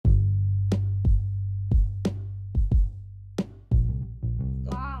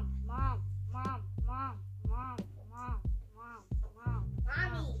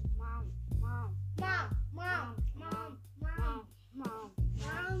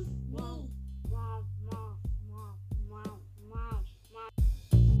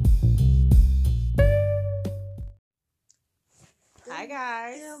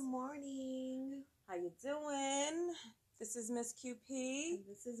This is Miss QP. And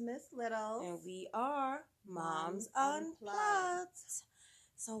this is Miss Little. And we are Moms Unplugged.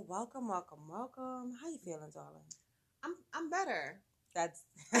 So welcome. How you feeling, darling? I'm better. That's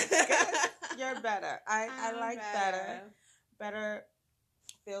you're better. I like better. Better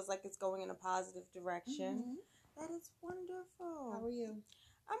feels like it's going in a positive direction. Mm-hmm. That is wonderful. How are you?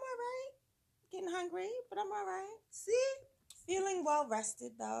 I'm all right. Getting hungry, but I'm all right. See? Feeling well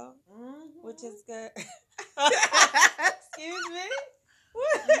rested though, which is good. Excuse me?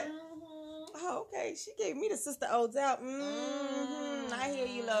 Oh, okay. She gave me the Sister Odell. I hear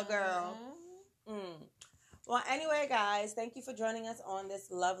you, little girl. Well, anyway, guys, thank you for joining us on this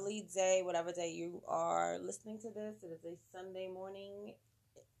lovely day, whatever day you are listening to this. It is a Sunday morning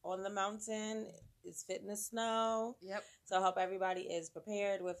on the mountain. It's fitting the snow. Yep. So I hope everybody is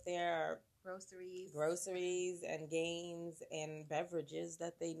prepared with their groceries and games and beverages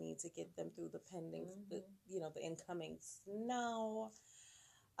that they need to get them through the pending, the incoming snow.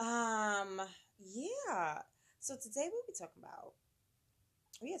 Yeah. So today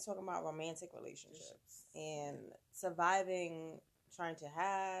we are talking about romantic relationships and surviving, trying to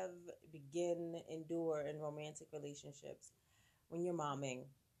have, begin, endure in romantic relationships when you're momming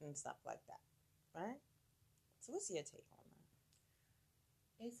and stuff like that, right? So what's your take on that?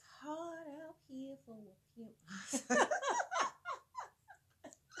 It's hard out here for him.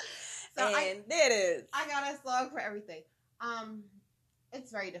 It is. I got a song for everything.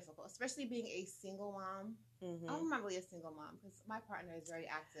 It's very difficult, especially being a single mom. I'm not really a single mom because my partner is very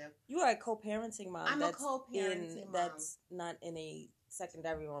active. You are a co-parenting mom. I'm a co-parenting mom. That's not in a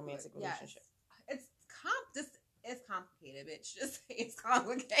secondary romantic relationship. It's complicated, bitch. Just say it's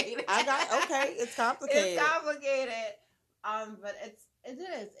complicated. It's complicated. It's complicated. But it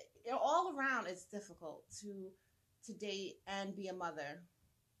is. All around, it's difficult to date and be a mother.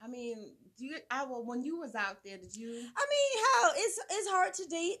 I mean, when you was out there, did you? I mean, hell, it's hard to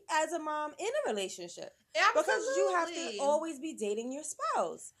date as a mom in a relationship. Absolutely. Because you have to always be dating your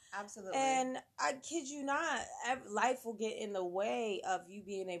spouse. Absolutely. And I kid you not, life will get in the way of you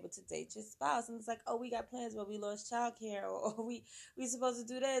being able to date your spouse. And it's like, oh, we got plans, but we lost childcare, or we supposed to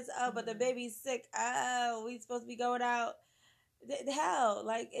do this, but the baby's sick. Oh, we supposed to be going out. Hell,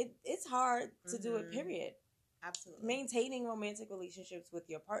 like it's hard to do it. Period. Absolutely. Maintaining romantic relationships with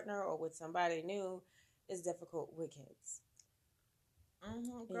your partner or with somebody new is difficult with kids.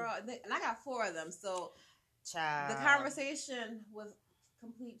 Girl, and I got 4 of them, so Child. The conversation with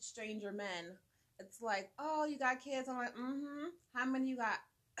complete stranger men, it's like, oh, you got kids? I'm like, how many you got?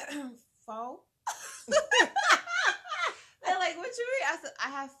 4? They're like, what you mean? I said, I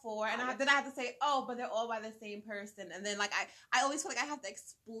have 4. And then I have to say, oh, but they're all by the same person. And then, like, I always feel like I have to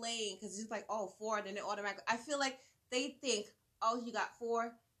explain because it's just like, oh, 4. And then they automatically, I feel like they think, oh, you got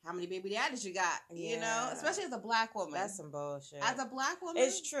 4. How many baby daddies you got? Yeah. You know? Especially as a black woman. That's some bullshit. As a black woman.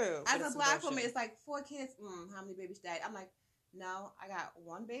 It's true. As a black woman, it's like 4 kids. How many baby daddy? I'm like, no, I got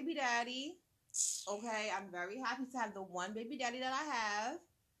 1 baby daddy. Okay, I'm very happy to have the 1 baby daddy that I have.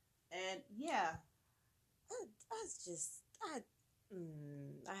 And, yeah.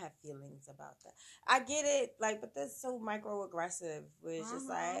 I have feelings about that. I get it, like, but that's so microaggressive. Where it's just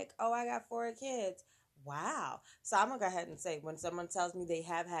like, oh, I got 4 kids. Wow. So I'm gonna go ahead and say, when someone tells me they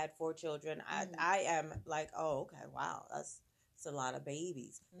have had 4 children, I am like, oh, okay, wow, that's a lot of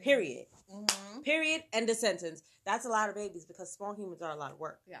babies. Period. Period. End of sentence. That's a lot of babies because small humans are a lot of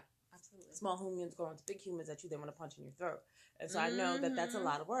work. Yeah, absolutely. Small humans grow into big humans that you then want to punch in your throat. And so I know that that's a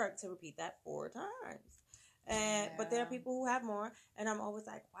lot of work to repeat that 4 times. But there are people who have more, and I'm always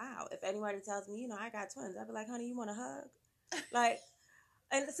like, wow. If anybody tells me, I got twins, I'd be like, honey, you want a hug? Like,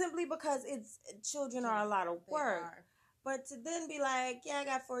 and simply because children are a lot of work. But to then be like, yeah, I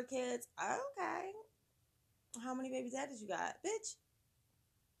got 4 kids. Okay. How many baby daddies you got? Bitch.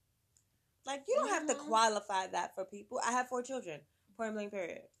 Like, you don't have to qualify that for people. I have 4 children. Point blank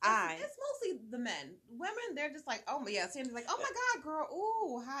period. It's mostly the men. Women, they're just like, oh, yeah. Sam's like, oh, my God, girl.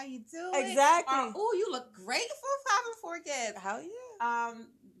 Ooh, how you doing? Exactly. Ooh, you look great for having 4 kids. Hell yeah.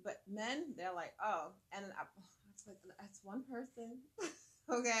 But men, they're like, oh. And it's like, that's one person.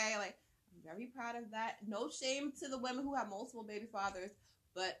 Okay, like, I'm very proud of that. No shame to the women who have multiple baby fathers,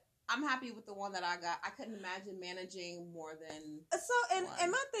 but I'm happy with the one that I got. I couldn't imagine managing more than one.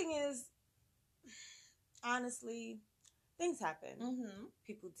 And my thing is, honestly, things happen.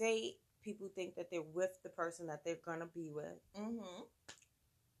 People date. People think that they're with the person that they're gonna be with.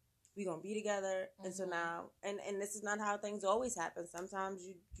 We're gonna be together, and so now, and this is not how things always happen. Sometimes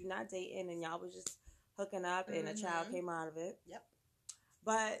you're not dating, and y'all was just hooking up, and a child came out of it. Yep.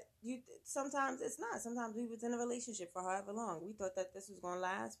 But sometimes it's not. Sometimes we was in a relationship for however long. We thought that this was gonna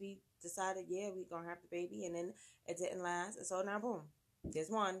last. We decided, yeah, we gonna have the baby, and then it didn't last. And so now, boom, there's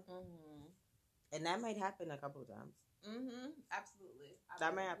one, and that might happen a couple of times. Absolutely.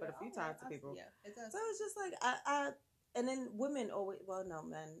 That might happen a few times to people. Yeah, it does. So it's just like I and then women always. Well, no,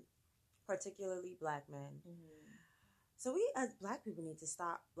 men, particularly black men. So we as black people need to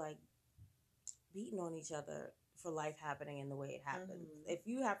stop like beating on each other for life happening in the way it happens. If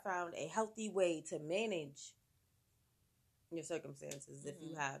you have found a healthy way to manage your circumstances, if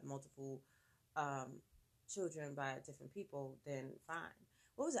you have multiple children by different people, then fine.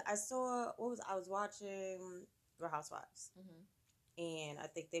 What was it? I was watching Real Housewives, and I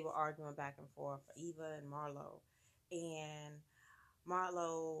think they were arguing back and forth, Eva and Marlo, and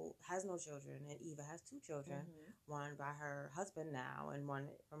Marlo has no children, and Eva has 2 children, one by her husband now, and one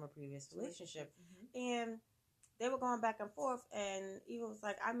from a previous relationship, and they were going back and forth, and Eva was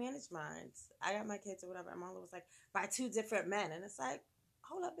like, I manage mine. I got my kids or whatever. And Marlo was like, by 2 different men. And it's like,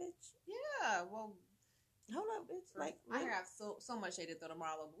 hold up, bitch. Yeah, well, hold up, bitch. Like, I have so much shade to throw to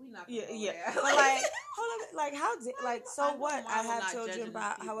Marlo, but we not. Yeah. But like, hold up, like, how did, like, so what? I have children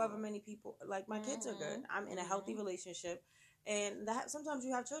by however many people. Like, my kids are good. I'm in a healthy relationship. And that sometimes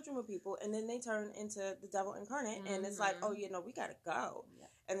you have children with people, and then they turn into the devil incarnate. And it's like, oh, you know, we got to go. Yeah.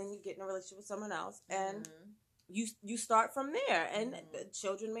 And then you get in a relationship with someone else. And you start from there, and the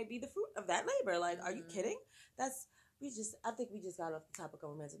children may be the fruit of that labor. Like, are you kidding? I think we just got off the topic of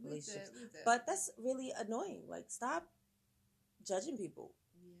romantic relationships. We did. But that's really annoying. Like, stop judging people.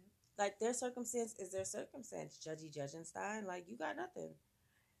 Yeah. Like, their circumstance is their circumstance. Judgy Judgenstein, like, you got nothing.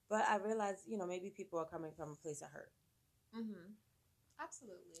 But I realize, you know, maybe people are coming from a place of hurt.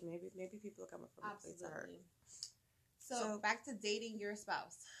 Absolutely. Maybe people are coming from a place of hurt. So back to dating your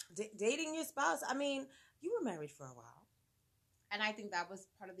spouse. Dating your spouse. I mean, you were married for a while. And I think that was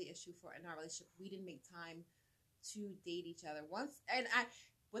part of the issue in our relationship. We didn't make time to date each other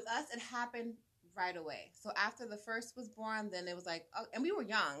with us, it happened right away. So after the first was born, then it was like, oh, and we were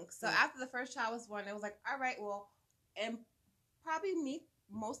young. So after the first child was born, it was like, all right, well, and probably it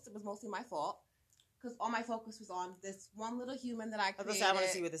was mostly my fault. Because all my focus was on this one little human that I created. I want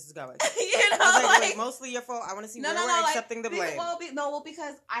to see where this is going. You know, I was like, wait, mostly your fault. I want to see where we're accepting the blame.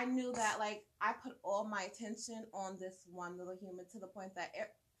 Because I knew that, like, I put all my attention on this one little human to the point that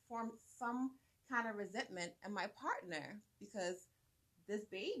it formed some kind of resentment in my partner, because this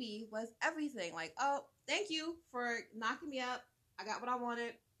baby was everything. Like, oh, thank you for knocking me up. I got what I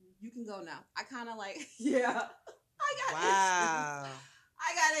wanted. You can go now. I kind of like, I got issues.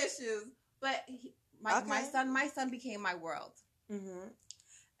 I got issues. But my son became my world.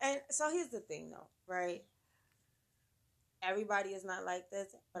 And so here's the thing, though, right? Everybody is not like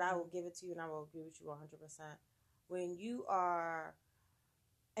this, but I will give it to you, and I will agree with you 100%. When you are,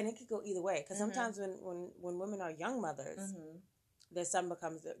 and it could go either way, because sometimes when women are young mothers,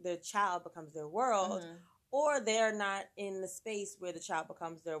 their child becomes their world, or they're not in the space where the child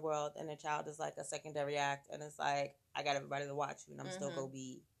becomes their world, and the child is like a secondary act, and it's like, I got everybody to watch you, and I'm still going to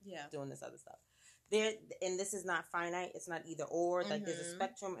be doing this other stuff. And this is not finite. It's not either or. Like, there's a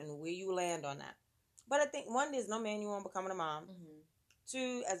spectrum, and where you land on that. But I think, 1, there's no manual on becoming a mom.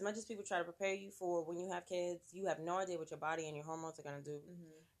 2, as much as people try to prepare you for when you have kids, you have no idea what your body and your hormones are going to do.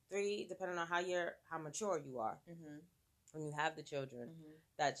 3, depending on how mature you are when you have the children,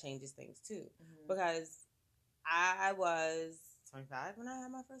 that changes things too. Because I was 25 when I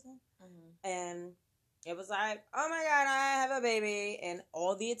had my first one, and it was like, oh my God, I have a baby, and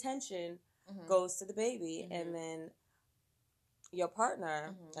all the attention goes to the baby, and then your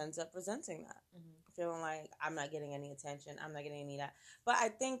partner ends up resenting that, feeling like, I'm not getting any attention, I'm not getting any of that. But I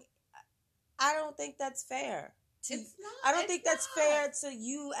don't think that's fair. I don't think that's fair to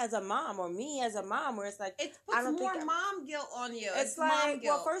you as a mom, or me as a mom, where it's like, it puts more mom guilt on you. It's like,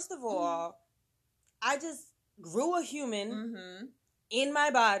 well, first of all, I just grew a human in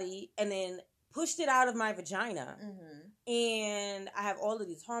my body and then pushed it out of my vagina. And I have all of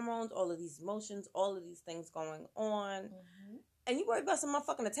these hormones, all of these emotions, all of these things going on. And you worry about some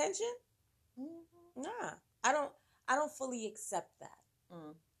motherfucking attention? Nah. I don't fully accept that.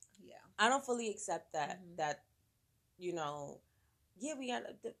 Yeah. I don't fully accept that, that, you know, we got,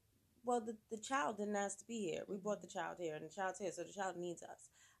 the child didn't ask to be here. We brought the child here, and the child's here, so the child needs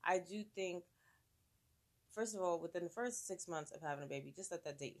us. I do think, first of all, within the first 6 months of having a baby, just let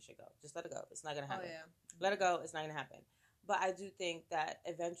that date shit go. Just let it go. It's not going to happen. Let it go. It's not going to happen. But I do think that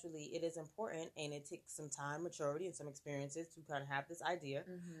eventually it is important, and it takes some time, maturity, and some experiences to kind of have this idea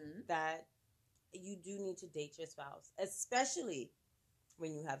that you do need to date your spouse, especially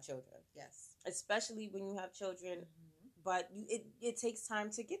when you have children. Yes. Especially when you have children but it takes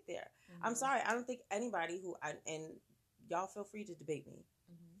time to get there. Mm-hmm. I'm sorry, I don't think anybody and y'all feel free to debate me.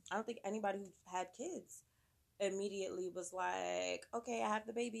 Mm-hmm. I don't think anybody who had kids immediately was like, okay, I have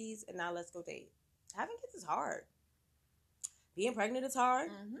the babies and now let's go date. Having kids is hard. Being pregnant is hard.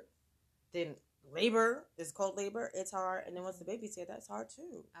 Mm-hmm. Then labor is called labor. It's hard. And then once the baby's here, that's hard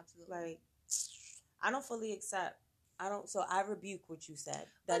too. Absolutely. Like, I don't fully accept. So I rebuke what you said.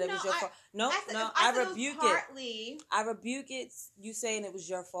 That it was your fault. No, I rebuke it. I rebuke it, you saying it was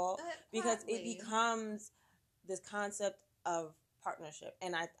your fault. Because it becomes this concept of partnership.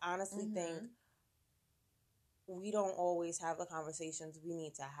 And I honestly think we don't always have the conversations we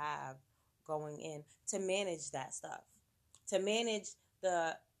need to have going in to manage that stuff. To manage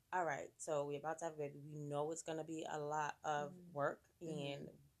all right, so we're about to have a baby. We know it's going to be a lot of work. And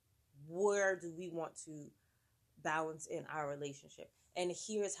where do we want to balance in our relationship? And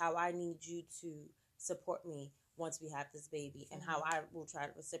here's how I need you to support me once we have this baby, and how I will try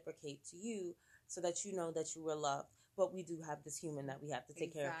to reciprocate to you so that you know that you were loved. But we do have this human that we have to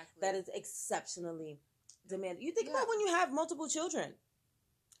take care of that is exceptionally demanding. You think about when you have multiple children.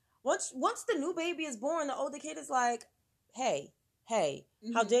 Once the new baby is born, the older kid is like, hey,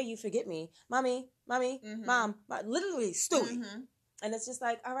 how dare you forget me? Mommy, mom, literally Stewie. And it's just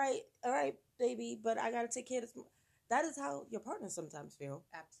like, all right, baby, but I got to take care of this. That is how your partners sometimes feel.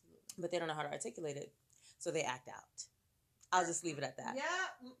 Absolutely. But they don't know how to articulate it. So they act out. I'll just leave it at that. Yeah.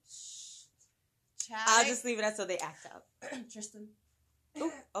 I'll just leave it at so they act out. Tristan.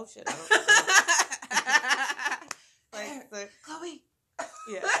 Ooh, oh, shit. So, Chloe.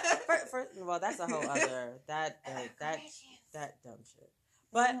 Yeah. First of all, that's a whole other, that dumb shit.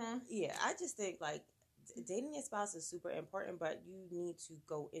 But, yeah, I just think, like, dating your spouse is super important, but you need to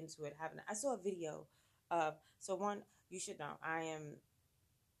go into it having. I saw a video of. So one, you should know, I am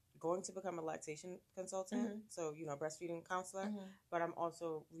going to become a lactation consultant. So breastfeeding counselor. But I'm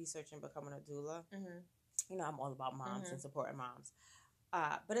also researching becoming a doula. I'm all about moms and supporting moms.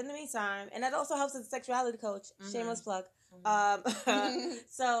 But in the meantime, and that also helps as a sexuality coach. Shameless plug.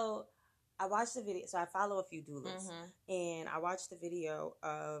 So I watched the video. So I follow a few doulas, and I watched the video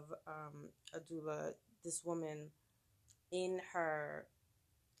of a doula. This woman in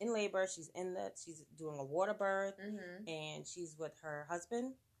labor, she's doing a water birth, and she's with her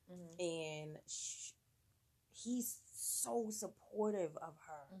husband, and he's so supportive of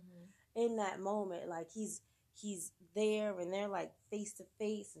her in that moment. Like he's there, and they're like face to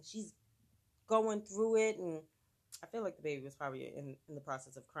face, and she's going through it, and I feel like the baby was probably in the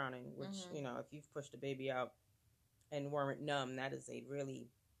process of crowning, which if you've pushed a baby out and weren't numb, that is a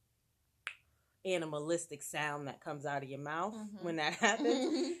really animalistic sound that comes out of your mouth when that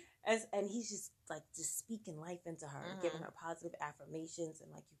happens. And he's just speaking life into her, giving her positive affirmations,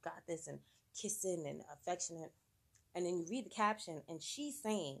 and like, you got this, and kissing and affectionate. And then you read the caption, and she's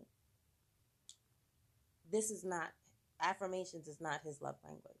saying, affirmations is not his love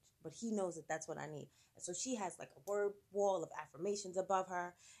language, but he knows that that's what I need. And so she has like a word wall of affirmations above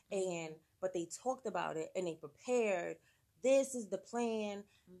her, but they talked about it, and they prepared, this is the plan,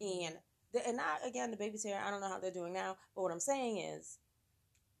 and the baby's here. I don't know how they're doing now, but what I'm saying is,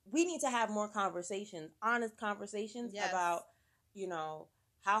 we need to have more conversations, honest conversations about,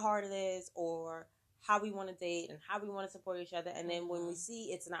 how hard it is, or how we want to date, and how we want to support each other. And then when we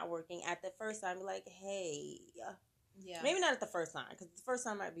see it's not working at the first time, we're like, hey, maybe not at the first time, because the first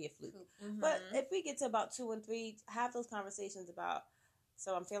time might be a fluke. But if we get to about 2 and 3, have those conversations about,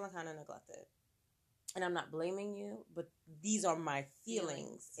 so I'm feeling kind of neglected, and I'm not blaming you, but these are my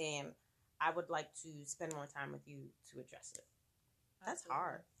feelings. And I would like to spend more time with you to address it. That's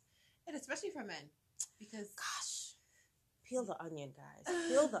hard. And especially for men. Because, gosh, peel the onion, guys.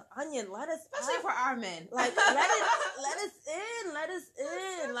 Peel the onion. Let us especially for our men. Like, let us in.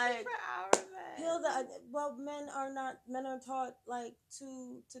 Especially like, for our men. Peel the onion. Well, men are taught like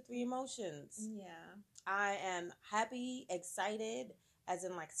 2 to 3 emotions. Yeah. I am happy, excited, as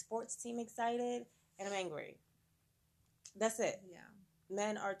in like sports team excited, and I'm angry. That's it. Yeah.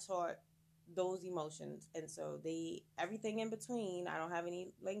 Men are taught those emotions, and so everything in between I don't have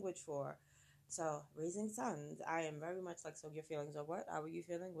any language for. So raising sons, I am very much like, so your feelings are what? How are you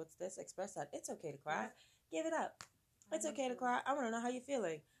feeling? What's this? Express that. It's okay to cry. Give it up. It's okay to cry. I want to know how you're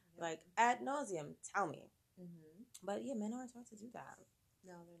feeling. Like, ad nauseum, tell me. But yeah, men aren't taught to do that.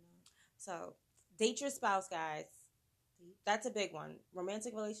 No, they're not. So date your spouse, guys. That's a big one.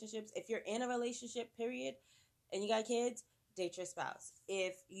 Romantic relationships, if you're in a relationship, period, and you got kids, date your spouse.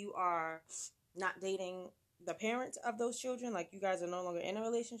 If you are not dating the parent of those children, like you guys are no longer in a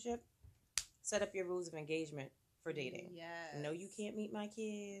relationship, set up your rules of engagement for dating. Yes. No, you can't meet my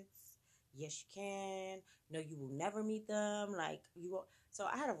kids. yes, you can. No, you will never meet them. Like, you will. So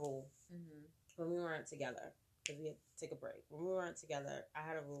I had a rule when we weren't together, because we had to take a break. When we weren't together, I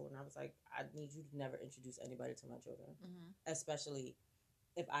had a rule, and I was like, I need you to never introduce anybody to my children, especially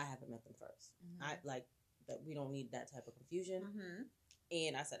if I haven't met them first. I like that we don't need that type of confusion.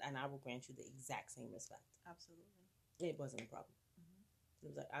 And I said, and I will grant you the exact same respect. Absolutely. It wasn't a problem. It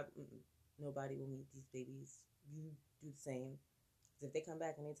was like, nobody will meet these babies. You do the same. Because if they come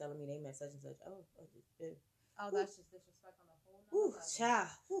back and they telling me they met such and such, That's just disrespect on a whole level. Child.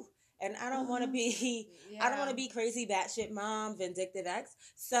 And I don't want to be, I don't want to be crazy batshit mom, vindictive ex.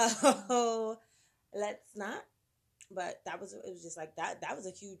 So let's not. But it was just like that. That was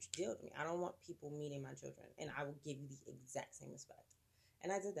a huge deal to me. I don't want people meeting my children, and I will give you the exact same respect.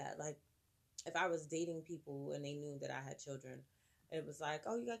 And I did that. Like, if I was dating people and they knew that I had children, it was like,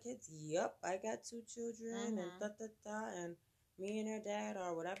 oh, you got kids? Yep, I got 2 children, and and me and her dad,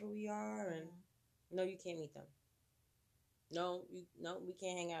 or whatever we are, and no, you can't meet them. No, we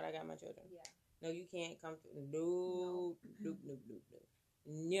can't hang out. I got my children. Yeah. No, you can't come through. No.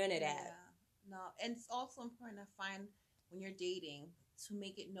 None of that. No, and it's also important to find, when you're dating, to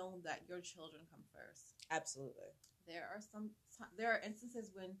make it known that your children come first. Absolutely. There are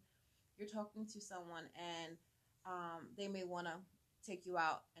instances when you're talking to someone and they may want to take you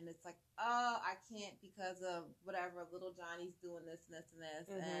out, and it's like, oh, I can't because of whatever, little Johnny's doing this and this and this,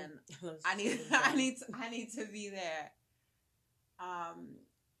 and I need to be there.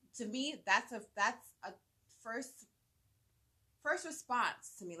 To me, that's a first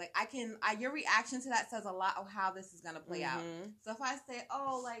response to me. Like, your reaction to that says a lot of how this is gonna play out. So if I say,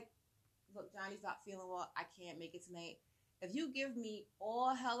 oh, like, look, Johnny's not feeling well, I can't make it tonight. If you give me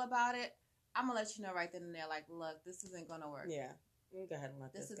all hell about it, I'm gonna let you know right then and there, like, look, this isn't gonna work. Yeah, go ahead and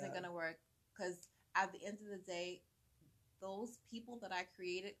let this isn't gonna work, because at the end of the day, those people that I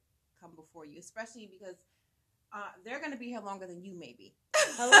created come before you, especially because they're gonna be here longer than you may be.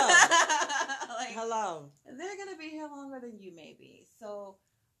 Hello. Like, hello. They're gonna be here longer than you may be. So,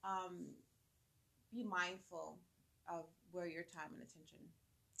 be mindful of where your time and attention.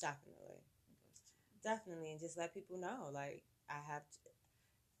 Definitely, and just let people know. Like, I have to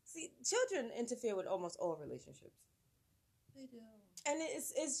see, children interfere with almost all relationships. They do, and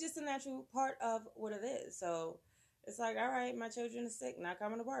it's just a natural part of what it is. So it's like, all right, my children are sick, not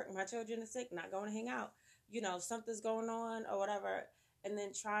coming to work. My children are sick, not going to hang out. Something's going on or whatever, and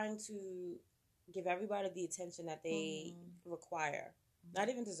then trying to give everybody the attention that they require, not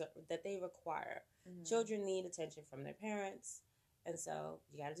even deserve, that they require. Children need attention from their parents, and so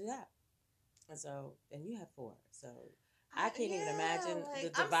you got to do that. And you have 4, so I can't even imagine the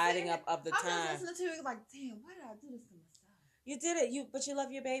dividing up of the time. I'm just listening to it like, damn, why did I do this to myself? You did it, but you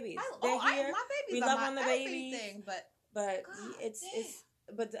love your babies. They're here. My babies we are love my on the babies, but God, it's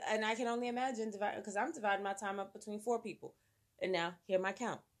and I can only imagine because I'm dividing my time up between 4 people, and now hear my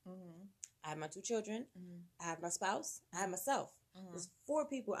count. I have my 2 children. I have my spouse. I have myself. There's 4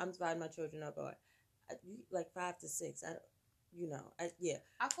 people I'm dividing my children up on, like 5 to 6.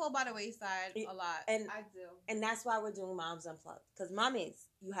 I fall by the wayside a lot, and I do, and that's why we're doing Moms Unplugged, because mommies,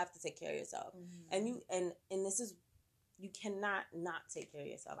 you have to take care of yourself, and this is, you cannot not take care of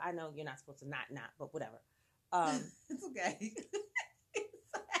yourself. I know you're not supposed to not, but whatever. It's okay.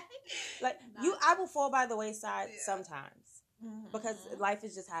 Like, I will fall by the wayside sometimes because life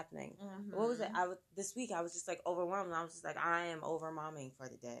is just happening. What was it? This week I was just like overwhelmed. And I was just like, I am over momming for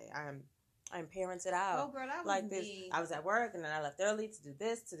the day. I'm parented out. Oh, girl, that was like this. I was at work and then I left early to do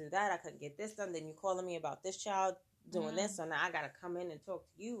this, to do that. I couldn't get this done. Then you calling me about this child doing this, so now I gotta come in and talk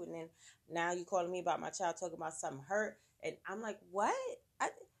to you. And then now you calling me about my child talking about something hurt, and I'm like, what?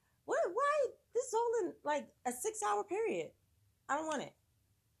 Why? This is all in like a 6-hour period. I don't want it.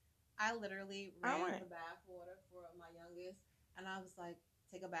 I literally ran the bath water for my youngest, and I was like,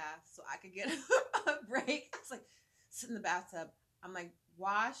 take a bath so I could get a break. I was like, sit in the bathtub. I'm like,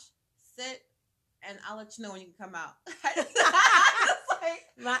 wash, sit, and I'll let you know when you can come out.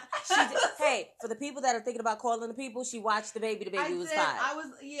 Hey, for the people that are thinking about calling the people, she watched the baby. The baby was fine.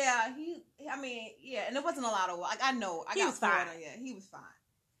 And it wasn't a lot of water. Like, I know. He was fine. Yeah, he was fine.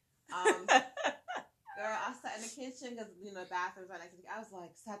 Girl, I sat in the kitchen because, the bathroom's right next to me. I was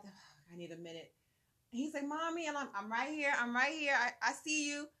like, I need a minute. And he's like, Mommy, and I'm right here. I see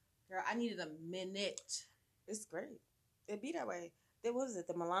you. Girl, I needed a minute. It's great. It'd be that way. What was it?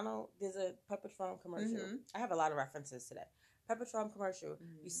 The Milano, there's a Pepperidge Farm commercial. I have a lot of references to that. Pepperidge Farm commercial.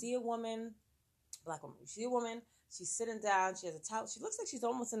 You see a woman, black woman. You see a woman. She's sitting down. She has a towel. She looks like she's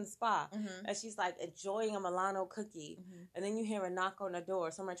almost in the spa. And she's like enjoying a Milano cookie. And then you hear a knock on the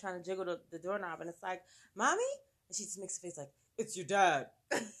door. Somebody trying to jiggle the doorknob. And it's like, Mommy? And she just makes a face like, it's your dad.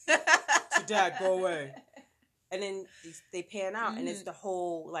 Dad, go away. And then they pan out, and it's the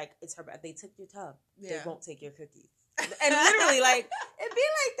whole, like, it's her bad. They took your tub. Yeah. They won't take your cookies. And literally, like, it'd be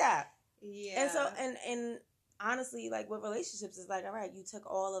like that. Yeah. And so, and honestly, like, with relationships, it's like, all right, you took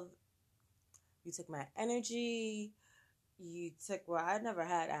my energy. You took, well, I never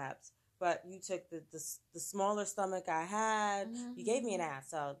had abs, but you took the smaller stomach I had. Mm-hmm. You gave me an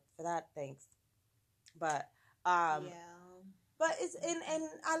ass, so for that, thanks. But, But it's and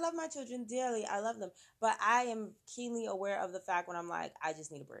I love my children dearly. I love them. But I am keenly aware of the fact when I'm like, I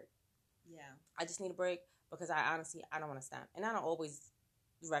just need a break. Yeah. I just need a break because I don't want to stand. And I don't always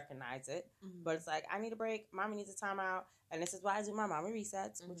recognize it. Mm-hmm. But it's like, I need a break. Mommy needs a timeout. And this is why I do my mommy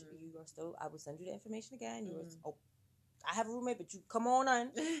resets, which you are still, I will send you the information again. I have a roommate, but you come on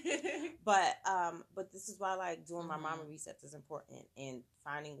in. But this is why, like, doing my mommy resets is important, and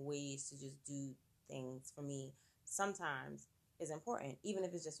finding ways to just do things for me sometimes is important, even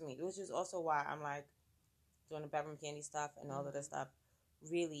if it's just for me. Which is also why I'm like doing the Beverly Candy stuff and all of this stuff.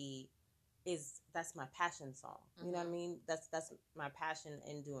 Really, that's my passion song. You know what I mean? That's my passion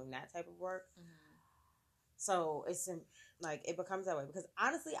in doing that type of work. So it's like it becomes that way because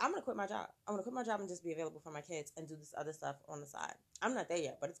honestly, I'm gonna quit my job. I'm gonna quit my job and just be available for my kids and do this other stuff on the side. I'm not there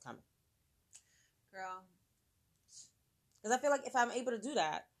yet, but it's coming, girl. Because I feel like if I'm able to do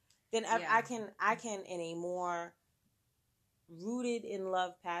that, then I can in a more rooted in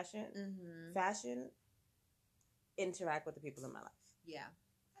love fashion interact with the people in my life. Yeah,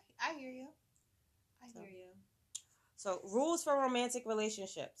 I hear you. I hear you. So rules for romantic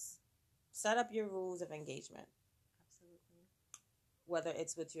relationships. Set up your rules of engagement. Absolutely. Whether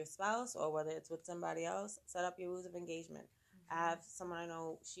it's with your spouse or whether it's with somebody else, set up your rules of engagement. I have someone I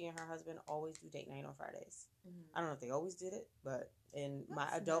know, she and her husband always do date night on Fridays. I don't know if they always did it, but in my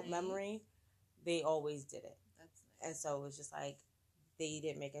adult memory, they always did it. That's nice. And so it was just like, they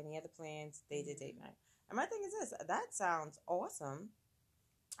didn't make any other plans. They did date night. And my thing is this, that sounds awesome.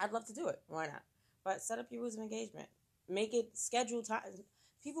 I'd love to do it. Why not? But set up your rules of engagement. Make it scheduled time.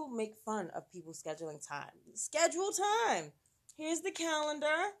 People make fun of people scheduling time. Schedule time. Here's the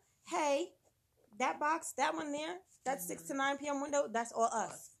calendar. Hey, that box, that one there, that 6 to 9 p.m. window, that's all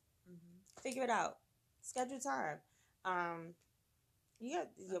us. Figure it out. Schedule time.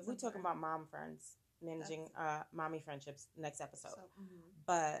 We're talking about mom friends, managing mommy friendships next episode.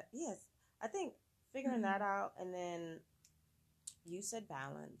 But yes, I think figuring that out, and then you said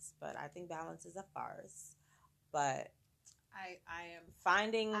balance, but I think balance is a farce. But I am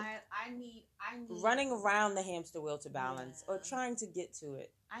finding. I need running around the hamster wheel to balance, or trying to get to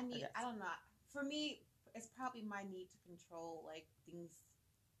it. I don't know. For me, it's probably my need to control like things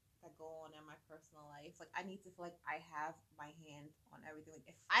that go on in my personal life. Like I need to feel like I have my hand on everything. Like,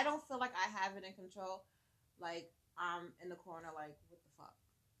 if I don't feel like I have it in control, like I'm in the corner, like what the fuck.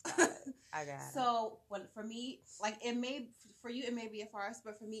 I got it. So for me, like for you it may be a farce,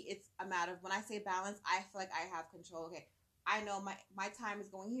 but for me it's a matter of when I say balance, I feel like I have control. Okay. I know my time is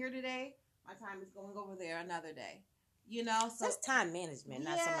going here today. My time is going over there another day. You know? So that's time management,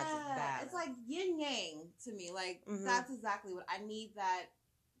 not so much as balance. It's like yin yang to me. Like that's exactly what I need,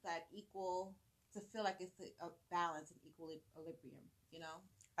 that equal, to feel like it's a balance and equilibrium, you know?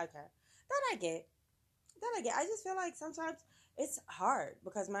 Okay. That I get. I just feel like sometimes it's hard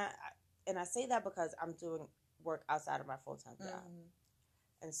because and I say that because I'm doing work outside of my full-time job.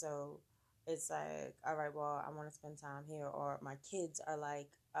 And so it's like, all right, well, I want to spend time here. Or my kids are like,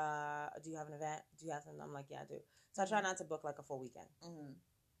 do you have an event? Do you have something? I'm like, yeah, I do. So I try not to book like a full weekend.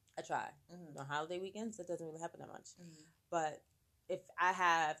 I try. On holiday weekends, it doesn't really happen that much. But if I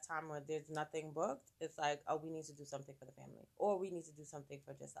have time where there's nothing booked, it's like, oh, we need to do something for the family. Or we need to do something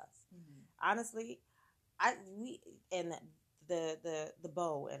for just us. Honestly, the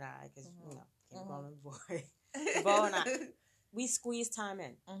beau and I, because, can't call him boy. The beau and I, we squeeze time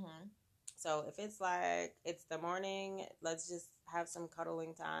in. So if it's like, it's the morning, let's just have some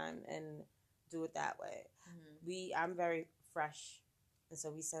cuddling time and do it that way. I'm very fresh. And so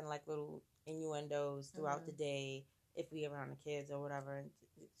we send like little innuendos throughout the day if we around the kids or whatever and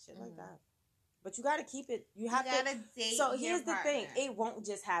shit like that. But you got to keep it. You have to date. So here's the thing. It won't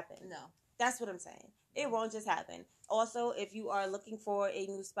just happen. No. That's what I'm saying. It won't just happen. Also, if you are looking for a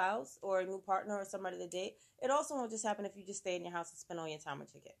new spouse or a new partner or somebody to date, it also won't just happen if you just stay in your house and spend all your time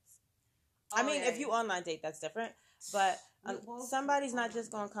with your kids. If you online date, that's different. But somebody's not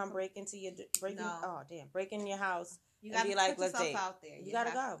just gonna come break into your break in your house. You gotta be like, let's date. Out there. You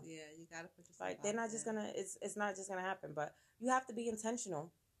gotta go. Yeah, you gotta put yourself. Like they're not just gonna. It's not just gonna happen. But you have to be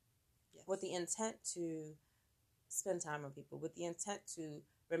intentional with the intent to spend time with people, with the intent to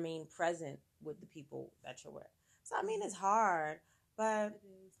remain present with the people that you're with. So it's hard, but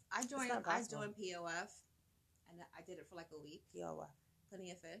I It's joined not possible. POF, and I did it for like a week. POF. Plenty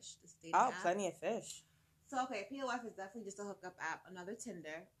of Fish. This dating Oh, app. Plenty of Fish. So okay, POF is definitely just a hookup app. Another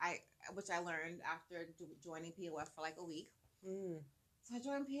Tinder. Which I learned after joining POF for like a week. Mm. So I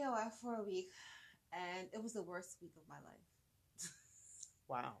joined POF for a week, and it was the worst week of my life.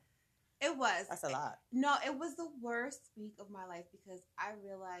 Wow. It was. That's a lot. No, it was the worst week of my life because I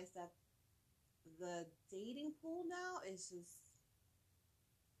realized that the dating pool now is just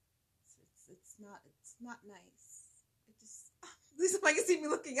it's not nice. It just at least if I can see me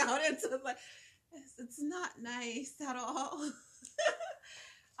looking out into like it's not nice at all.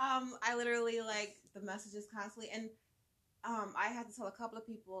 I literally like the messages constantly, and I had to tell a couple of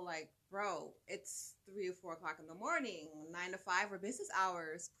people like, bro, it's 3 or 4 o'clock in the morning, 9 to 5 or business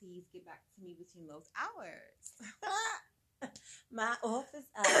hours. Please get back to me between those hours. My office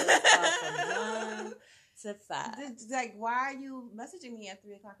hours are from 9 to 5. Like, why are you messaging me at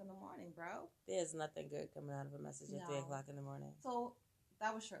 3 o'clock in the morning, bro? There's nothing good coming out of a message at 3 No. o'clock in the morning. So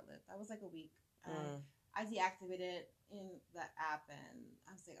that was short lived. That was like a week. I deactivated in the app, and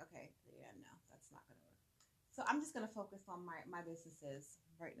I was like, okay, yeah, no, that's not gonna work. So I'm just gonna focus on my businesses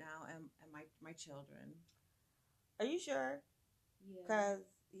right now and my children. Are you sure? Yeah. Because,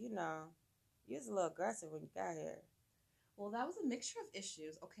 you know, you was a little aggressive when you got here. Well, that was a mixture of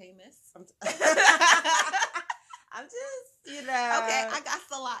issues, okay, miss? I'm just, you know. Okay, I got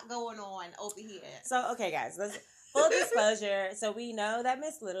a lot going on over here. So, okay, guys, let's full disclosure. So, we know that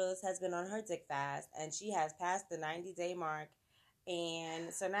Miss Littles has been on her dick fast, and she has passed the 90-day mark.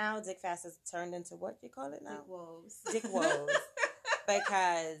 And so now dick fast has turned into what you call it now? Dick woes. Dick woes.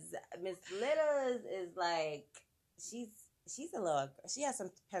 Because Miss Littles is like, she's a little, she has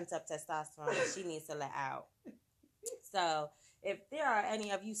some pent up testosterone that she needs to let out. So if there are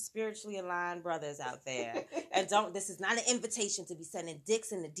any of you spiritually aligned brothers out there, and this is not an invitation to be sending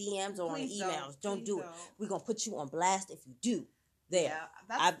dicks in the DMs or Please on the emails. Don't do it. don't. We're going to put you on blast if you do. There. Yeah,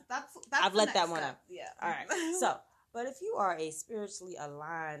 that's I've the let next that one step. up. Yeah. All right. So, but if you are a spiritually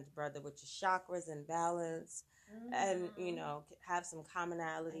aligned brother with your chakras in balance, and you know, have some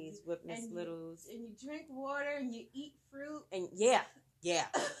commonalities with Miss Littles, and you drink water and you eat fruit, and yeah,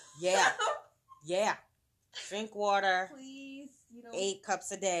 drink water, please, 8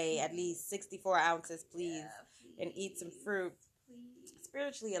 cups a day, at least 64 ounces, please, yeah, and eat some fruit. Please.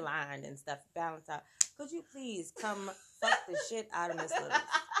 Spiritually aligned and stuff, balance out. Could you please come fuck the shit out of Miss Littles?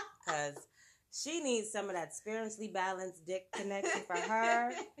 Because she needs some of that spiritually balanced dick connection for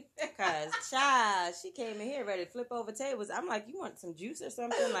her. Because, child, she came in here ready to flip over tables. I'm like, you want some juice or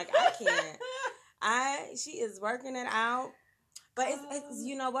something? Like, I can't. She is working it out. But it's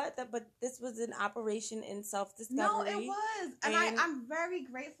you know what? But this was an operation in self-discovery. No, it was. And I'm very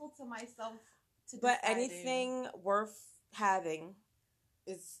grateful to myself to But deciding. anything worth having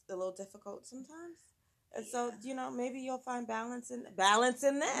is a little difficult sometimes. And so, you know, maybe you'll find balance in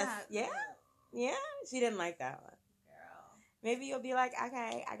this. Yeah. She didn't like that one. Girl. Maybe you'll be like,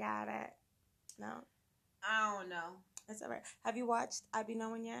 okay, I got it. No? I don't know. That's all right. Have you watched I Be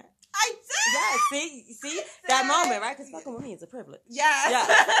Knowing yet? I did! Yeah, see that moment, right? Because fucking with me is a privilege. Yes.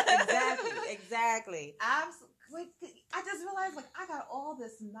 Yeah, exactly. Absolutely. I just realized, like, I got all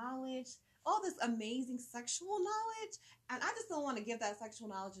this knowledge, all this amazing sexual knowledge, and I just don't want to give that sexual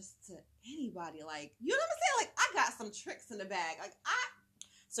knowledge just to anybody. Like, you know what I'm saying? Like, I got some tricks in the bag. Like,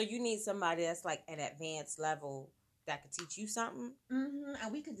 So you need somebody that's like an advanced level that could teach you something.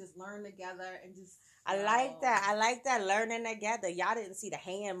 And we could just learn together and just. I like that learning together. Y'all didn't see the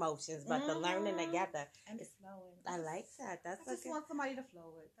hand motions, but the learning together and flowing. I like that. That's I just want somebody to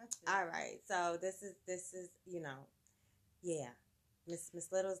flow with. That's it. All right. So this is you know, yeah. Miss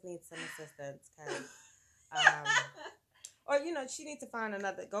Littles needs some assistance, or you know, she needs to find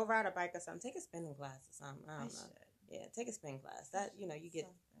go ride a bike or something. Take a spinning class or something. I don't know. Yeah, take a spin class. That you know, you get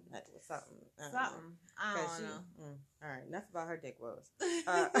something. I don't know. All right, enough about her dick woes.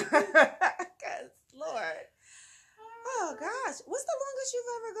 Cause Lord, oh gosh, what's the longest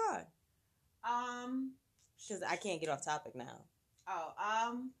you've ever gone? Because I can't get off topic now.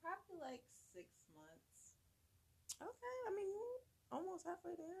 Probably like 6 months. Okay, I mean, almost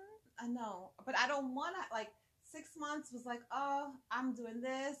halfway there. I know, but I don't want to. Like 6 months was like, oh, I'm doing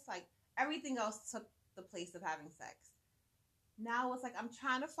this. Like everything else took the place of having sex. Now it's like I'm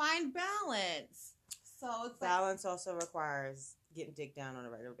trying to find balance. So it's balance also requires getting dick down on a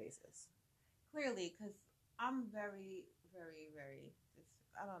regular basis. Clearly, because I'm very, very, very.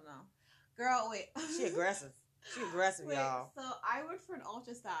 I don't know, girl. Wait, she aggressive. She aggressive, wait, y'all. So I went for an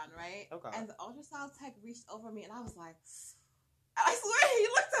ultrasound, right? Okay. And the ultrasound tech reached over me, and I was like, I swear, he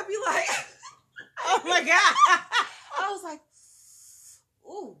looked at me like, oh my god. I was like,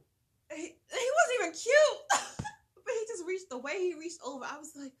 ooh. the way he reached over, I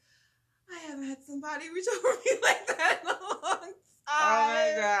was like, I haven't had somebody reach over me like that in a long time. Oh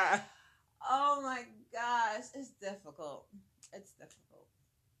my God. Oh my gosh, it's difficult. It's difficult.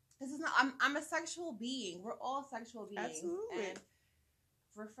 This is not. I'm a sexual being. We're all sexual beings. Absolutely. And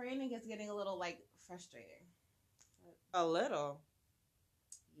refraining is getting a little like frustrating. A little.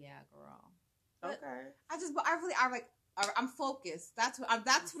 Yeah, girl. But Okay. I'm focused. That's what I'm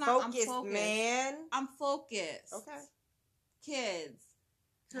focused, man. I'm focused. Okay. Kids,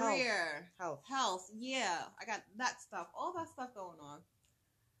 career, health. Yeah, I got that stuff. All that stuff going on.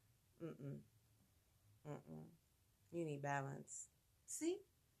 You need balance. See?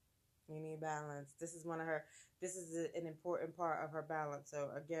 You need balance. This is an important part of her balance. So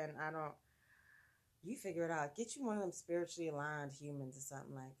again, you figure it out. Get you one of them spiritually aligned humans or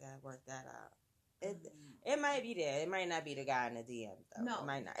something like that. Work that out. It might be there. It might not be the guy in the DM though. No, it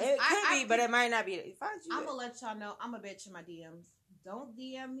might not. It could be, but it might not be. I'm gonna let y'all know. I'm a bitch in my DMs. Don't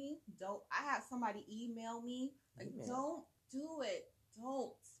DM me. I have somebody email me. Like, don't do it.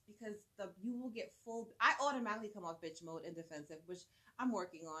 Don't, because you will get full. I automatically come off bitch mode and defensive, which I'm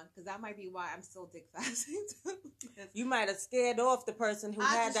working on, because that might be why I'm still dick fasting. You might have scared off the person who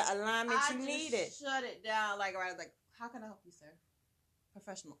had the alignment you needed. Shut it down. Like, how can I help you, sir?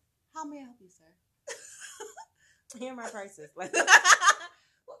 Professional. How may I help you, sir? Here are my prices. Like,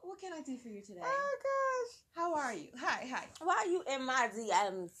 what can I do for you today? Oh gosh, how are you? Hi. Why are you in my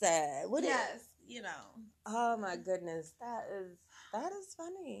DMs? Yes, you know. Oh my goodness, that is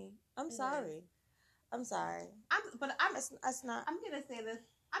funny. I'm sorry. That's not. I'm gonna say this.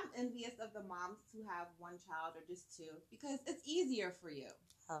 I'm envious of the moms who have one child or just two, because it's easier for you.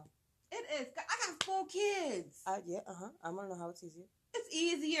 Oh, it is. I got 4 kids. Yeah. I want to know how it's easier. It's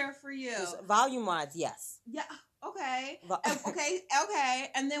easier for you. Volume wise, yes. Yeah. Okay. Okay.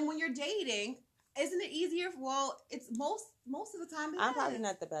 And then when you're dating, isn't it easier? Well, it's most of the time. I'm probably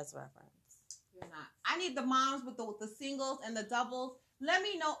not the best reference. You're not. I need the moms with the singles and the doubles. Let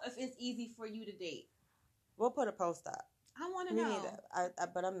me know if it's easy for you to date. We'll put a post up. I want to know.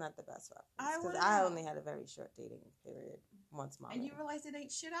 But I'm not the best reference, because I only had a very short dating period once. And you realize it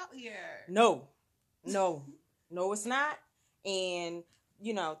ain't shit out here. No, it's not. And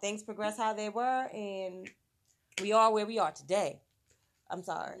things progress how they were, and we are where we are today. I'm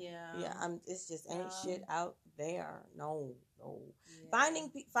sorry. Yeah. It's just ain't shit out there. No. Yeah.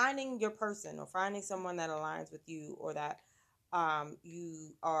 Finding your person, or finding someone that aligns with you, or that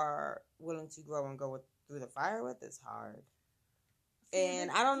you are willing to grow and go through the fire with, is hard.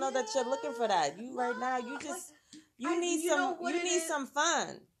 And I don't know that you're looking for that. You right now, you need some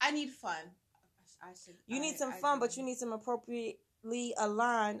fun. I need fun. You need some fun, but you need some appropriately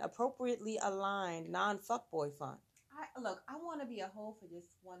aligned, non-fuckboy fun. I want to be a hoe for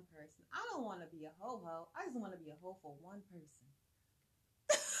just one person. I don't want to be a ho-ho. I just want to be a hoe for one person.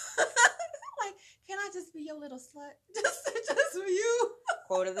 Like, can I just be your little slut? Just for you?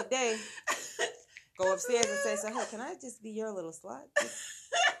 Quote of the day. Go upstairs and say, hey, can I just be your little slut?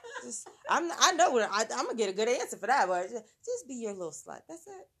 I'm gonna get a good answer for that, but just be your little slut. That's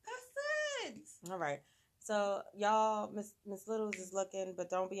it. All right. So y'all, Miss Littles is looking, but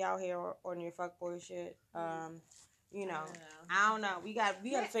don't be out here on your fuckboy shit. I don't know. We got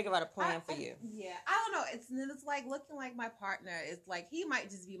to figure out a plan for you. Yeah, I don't know. It's like looking like my partner is like, he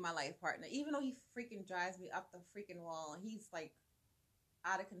might just be my life partner, even though he freaking drives me up the freaking wall. He's like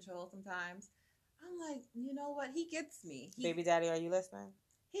out of control sometimes. I'm like, you know what? He gets me. Baby daddy, are you listening?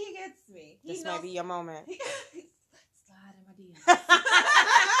 He gets me. This might be your moment. Slide in my DMs.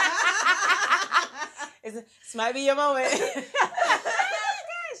 This might be your moment.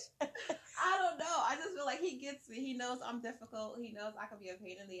 I don't know. I just feel like he gets me. He knows I'm difficult. He knows I can be a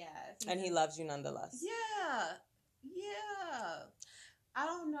pain in the ass. And he loves you nonetheless. Yeah. I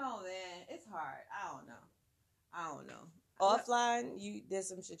don't know, man. It's hard. I don't know. Offline, there's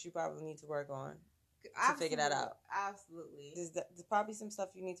some shit you probably need to work on to figure that out. Absolutely. There's probably some stuff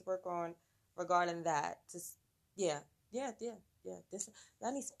you need to work on regarding that. Yeah.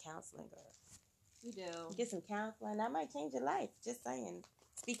 I need some counseling, girl. You do. Get some counseling. That might change your life. Just saying.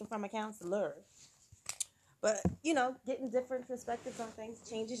 Speaking from a counselor. But, getting different perspectives on things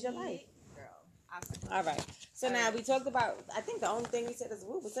changes your life. Girl. All right. So now we talked about, I think the only thing we said is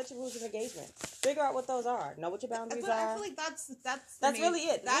set your rules of engagement. Figure out what those are. Know what your boundaries are. I feel like that's really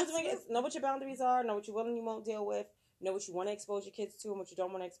it. Know what your boundaries are. Know what you will and you won't deal with. Know what you want to expose your kids to and what you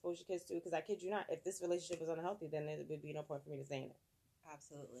don't want to expose your kids to. Because I kid you not, if this relationship is unhealthy, then there would be no point for me to say it.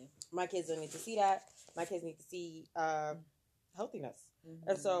 Absolutely. My kids don't need to see that. My kids need to see healthiness. Mm-hmm.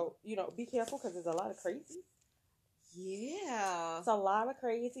 And so, be careful, because there's a lot of crazies. Yeah. It's a lot of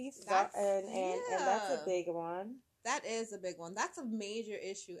crazies. And that's a big one. That is a big one. That's a major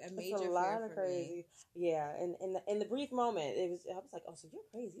issue and major It's a fear lot of for crazy. me. Yeah, and in the brief moment, I was like, oh, so you're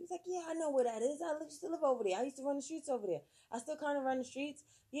crazy. He was like, yeah, I know where that is. I used to live over there. I used to run the streets over there. I still kind of run the streets.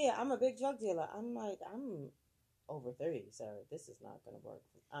 Yeah, I'm a big drug dealer. I'm like, I'm over 30, sir. This is not gonna work.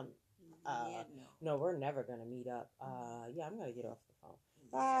 No, we're never gonna meet up. Yeah, I'm gonna get off the phone.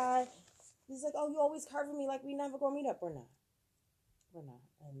 Bye. He's like, oh, you always curving me like we never gonna meet up. We're not.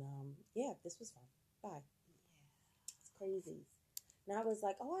 And yeah, this was fun. Bye. Yeah. It's crazy. And I was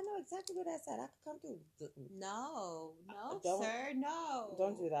like, oh, I know exactly where that's at. I could come through. No, Don't, sir, no.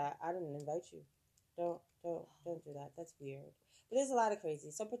 Don't do that. I didn't invite you. Don't do that. That's weird. But there's a lot of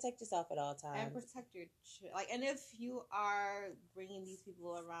crazy. So protect yourself at all times. And protect your and if you are bringing these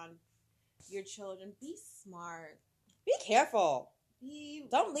people around your children, be smart. Be careful.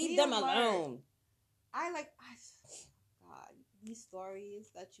 Don't leave them alert. alone. God, these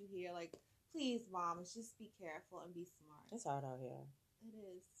stories that you hear, like, please, moms, just be careful and be smart. It's hard out here.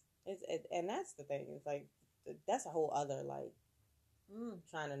 It is. And that's the thing. It's like, that's a whole other, like,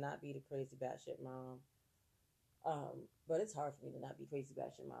 trying to not be the crazy batshit mom. But it's hard for me to not be crazy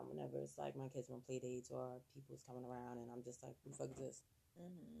batshit mom whenever it's like my kids want play dates or people's coming around and I'm just like, who the fuck is this?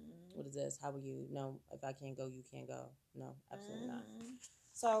 Mm-hmm. What is this? How are you? No, if I can't go, you can't go. No, absolutely not.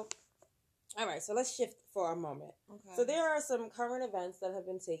 So, all right, so let's shift for a moment. Okay. So there are some current events that have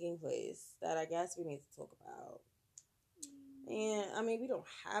been taking place that I guess we need to talk about. And, I mean, we don't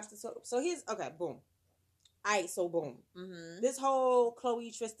have to talk. So boom. All right, so boom. Mm-hmm. This whole Chloe,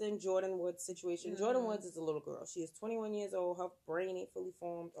 Tristan, Jordan Woods situation. Mm-hmm. Jordan Woods is a little girl. She is 21 years old. Her brain ain't fully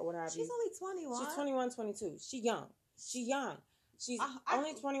formed or what have you. She's only 21. She's 21, 22. She's young. She's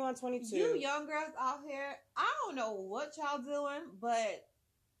only 21, 22. You young girls out here, I don't know what y'all doing, but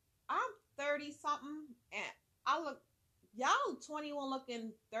I'm 30-something, and y'all 21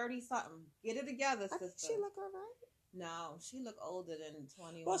 looking 30-something. Get it together, sister. She look all right. No, she look older than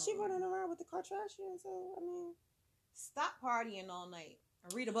 21. Well, she running around with the Kardashians, so, I mean. Stop partying all night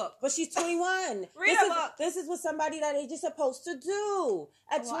and read a book. But she's 21. Read a book. This is what somebody that age is supposed to do.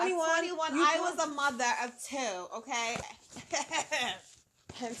 At 21, I was a mother of 2, okay?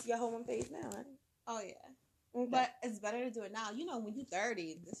 Hence your home phase now, honey. Oh, yeah. Okay. But it's better to do it now. You know, when you're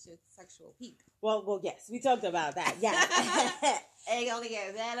 30, this is sexual peak. Well, yes, we talked about that. Yeah. It only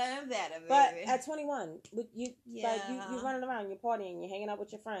get better and better, baby. But at 21, you running around, you're partying, you're hanging out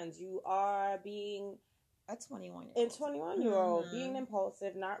with your friends, you are being a 21-year-old. And 21-year-old being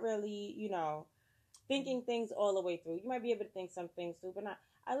impulsive, not really, thinking things all the way through. You might be able to think some things through, but not.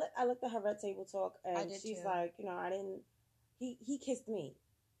 I looked at her Red Table Talk, and she's too. Like, I didn't. He kissed me.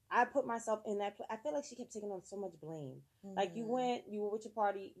 I put myself in that. I feel like she kept taking on so much blame. Mm-hmm. Like you were with your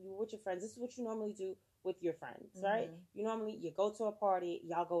party, you were with your friends. This is what you normally do with your friends, right? You go to a party,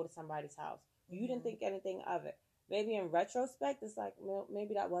 y'all go to somebody's house. You didn't think anything of it. Maybe in retrospect, it's like, well,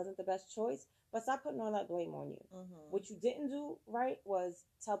 maybe that wasn't the best choice. But stop putting all that blame on you. Mm-hmm. What you didn't do right was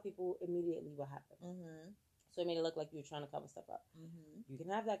tell people immediately what happened. Mm-hmm. So it made it look like you were trying to cover stuff up. Mm-hmm. You can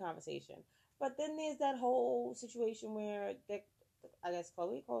have that conversation. But then there's that whole situation where I guess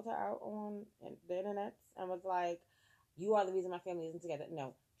Chloe called her out on the internet and was like, you are the reason my family isn't together.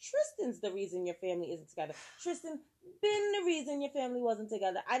 No, Tristan's the reason your family isn't together. Tristan been the reason your family wasn't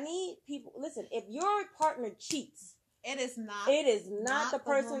together. I need people. Listen, if your partner cheats, it is not the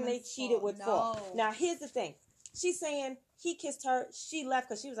person they cheated with for. Now, here's the thing. She's saying he kissed her. She left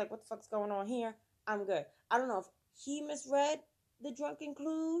because she was like, what the fuck's going on here? I'm good. I don't know if he misread the drunken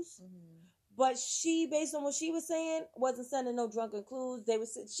clues. Mm-hmm. But she, based on what she was saying, wasn't sending no drunken clues.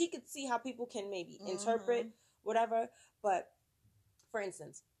 She could see how people can maybe interpret whatever. But, for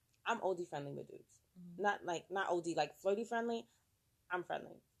instance, I'm OD friendly with dudes. Mm-hmm. Not OD, like flirty friendly. I'm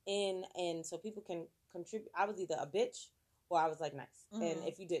friendly. And so people can contribute. I was either a bitch or I was like nice. Mm-hmm. And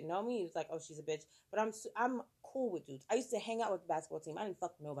if you didn't know me, it was like, oh, she's a bitch. But I'm cool with dudes. I used to hang out with the basketball team. I didn't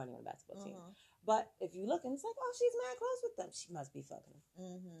fuck nobody on the basketball team. But if you look and it's like, oh, she's mad close with them. She must be fucking them.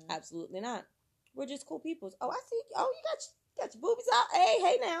 Mm-hmm. Absolutely not. We're just cool people. Oh, I see. Oh, you got your boobies out.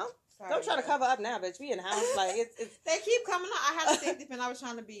 Hey now. Sorry, don't try to cover up now, bitch. We in the house. Like it's they keep coming out. I had a safety pin. I was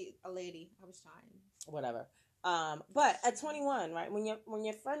trying to be a lady. I was trying. Whatever. But at 21, right? When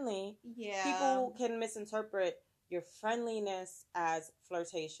you're friendly, people can misinterpret your friendliness as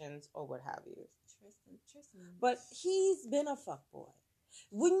flirtations or what have you. Tristan. But he's been a fuckboy.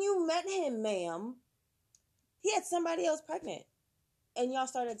 When you met him, ma'am, he had somebody else pregnant, and y'all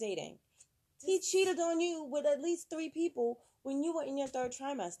started dating. He cheated on you with at least 3 people when you were in your 3rd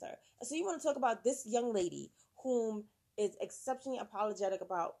trimester. And so you want to talk about this young lady whom is exceptionally apologetic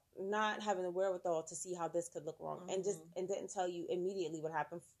about not having the wherewithal to see how this could look wrong, and didn't tell you immediately what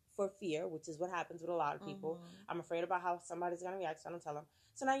happened for fear, which is what happens with a lot of people. I'm afraid about how somebody's gonna react, so I don't tell them.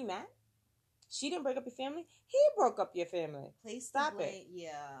 So now you mad? She didn't break up your family. He broke up your family. Please stop it.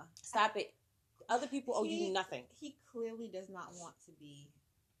 Yeah, stop it. Other people owe you nothing. He clearly does not want to be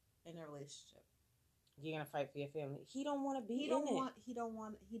in a relationship. You're gonna fight for your family. He don't want to be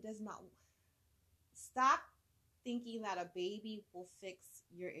He does not. Stop thinking that a baby will fix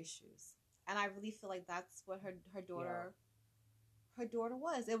your issues. And I really feel like that's what her daughter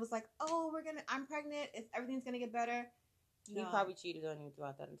was. It was like, oh, I'm pregnant. Everything's gonna get better. No. He probably cheated on you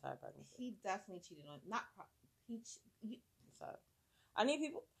throughout that entire pregnancy. He definitely cheated on. Sorry. I need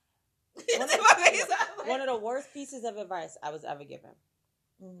people. One of the worst pieces of advice I was ever given.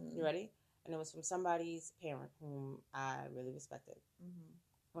 Mm-hmm. You ready? And it was from somebody's parent whom I really respected. Mm-hmm.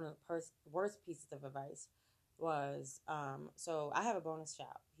 One of the worst pieces of advice was, so I have a bonus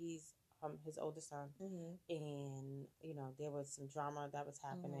child. He's his oldest son. Mm-hmm. And, there was some drama that was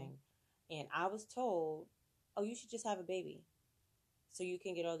happening. Mm-hmm. And I was told, oh, you should just have a baby so you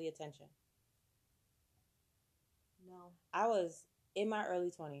can get all the attention. No. I was in my early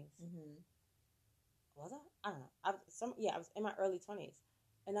 20s. Mm-hmm. Was I? I don't know. I was in my early 20s.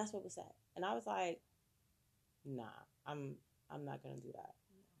 And that's what was said. And I was like, nah, I'm not going to do that.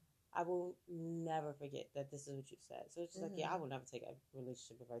 I will never forget that this is what you said. So it's just like, I will never take a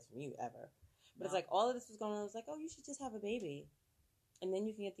relationship advice from you ever. But it's like all of this was going on. It was like, oh, you should just have a baby. And then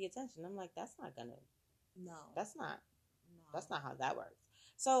you can get the attention. I'm like, that's not going to. No. That's not how that works.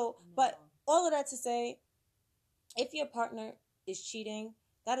 So, but all of that to say, if your partner is cheating,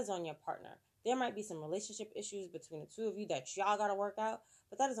 that is on your partner. There might be some relationship issues between the two of you that y'all got to work out,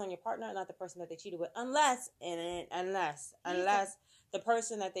 but that is on your partner, not the person that they cheated with. Unless the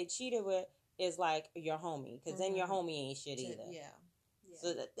person that they cheated with is like your homie, because then your homie ain't shit either. Yeah.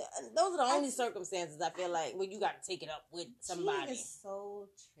 So those are the only circumstances I feel like when you got to take it up with somebody. Cheating is so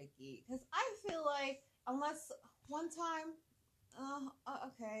tricky because I feel like unless one time,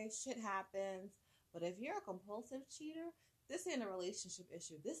 okay, shit happens. But if you're a compulsive cheater, this ain't a relationship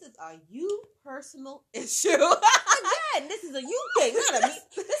issue. This is a you personal issue. Again, this is a you thing, not a me.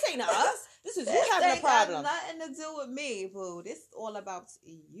 This ain't a us. This is you having a problem. Got nothing to do with me, boo. This is all about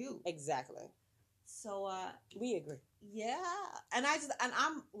you. Exactly. So we agree. Yeah, and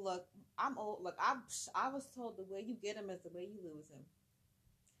I'm old. Look, I was told the way you get him is the way you lose him.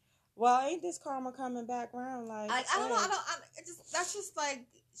 Well, ain't this karma coming back around? Like I don't know. That's just like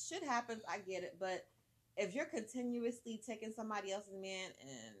shit happens. I get it, but if you're continuously taking somebody else's man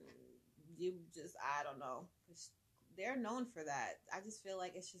and you just, I don't know, they're known for that. I just feel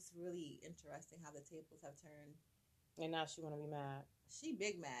like it's just really interesting how the tables have turned. And now she want to be mad. She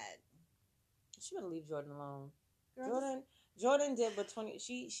big mad. She better leave Jordan alone. Jordan did, but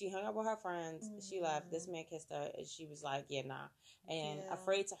she hung up with her friends. Mm-hmm. She left. This man kissed her, and she was like, "Yeah, nah." And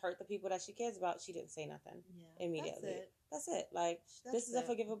afraid to hurt the people that she cares about, she didn't say nothing immediately. That's it. Like this is a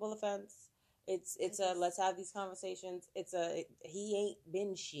forgivable offense. It's a let's have these conversations. He ain't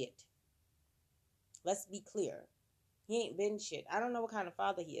been shit. Let's be clear. He ain't been shit. I don't know what kind of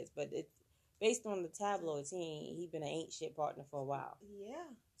father he is, but it's based on the tabloids. He been an ain't shit partner for a while. Yeah.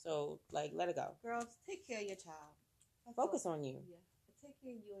 So like, let it go. Girls, take care of your child. Focus on you. Yeah. Take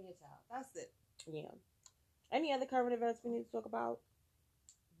care of you and your child. That's it. Yeah. Any other current events we need to talk about?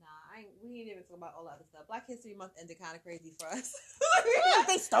 Nah, we didn't even talk about all that other stuff. Black History Month ended kind of crazy for us.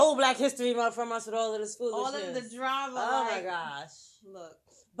 They stole Black History Month from us with all of this foolishness. All of the drama. Oh my gosh. Look.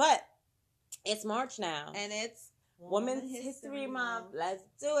 But it's March now. And it's Women's History Month. Let's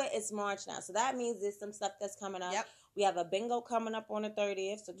do it. It's March now. So that means there's some stuff that's coming up. Yep. We have a bingo coming up on the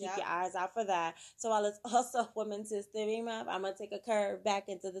 30th, so keep your eyes out for that. So while it's also Women's History Month, I'm going to take a curve back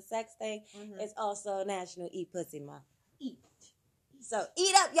into the sex thing. Mm-hmm. It's also National Eat Pussy Month. Eat. So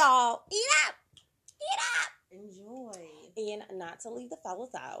eat up, y'all. Eat up. Eat up. Enjoy. And not to leave the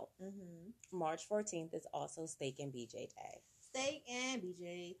fellas out, March 14th is also Steak and BJ Day. Steak and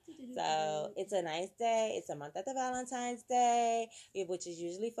BJ. So it's a nice day. It's a month after Valentine's Day, which is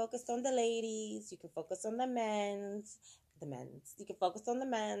usually focused on the ladies. You can focus on the men's. You can focus on the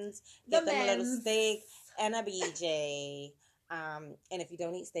men's. Get them a little steak and a BJ. And if you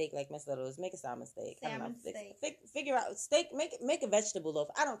don't eat steak like Miss Littles, make a salmon steak. Salmon steak. Figure out steak. Make a vegetable loaf.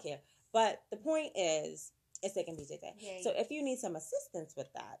 I don't care. But the point is, it's Steak and BJ Day. Yay. So if you need some assistance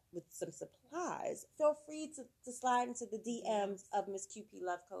with that, with some supplies, feel free to slide into the DMs of Miss QP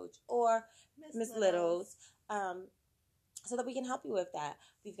Love Coach or Miss Littles, so that we can help you with that.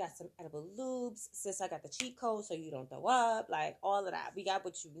 We've got some edible lubes. Sis, I got the cheat code so you don't throw up. Like all of that. We got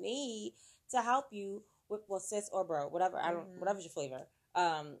what you need to help you well, sis or bro, whatever. I don't, whatever's your flavor.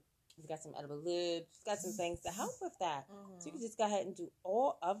 We got some edible lids, got some things to help with that. So you can just go ahead and do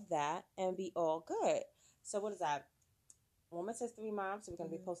all of that and be all good. So what is that? Women's History Month. So we're going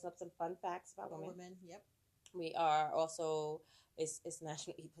to be posting up some fun facts about women. Yep. We are also, it's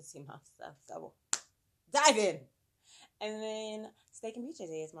National Eat Pussy Month stuff. So dive in. And then Steak and Beach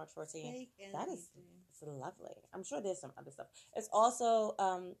Day is March 14th. That is it's lovely. I'm sure there's some other stuff. It's also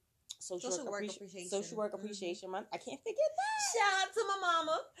Social Work Appreciation Month. I can't forget that. Shout out to my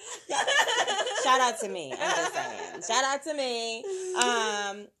mama. Shout out to me. I'm just saying. Shout out to me.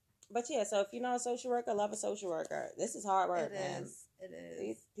 But yeah, so if you know a social worker, love a social worker. This is hard work, man. It is.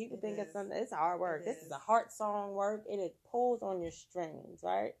 These people think it's something. It's hard work. This is a heart song work. It pulls on your strings,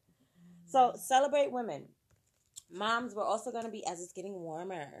 right? So celebrate women. Moms, we're also going to be, as it's getting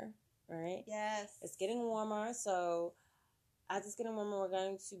warmer, right? Yes. It's getting warmer, so as it's getting warmer, we're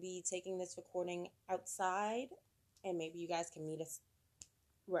going to be taking this recording outside, and maybe you guys can meet us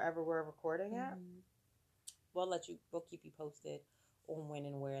wherever we're recording at. We'll keep you posted on when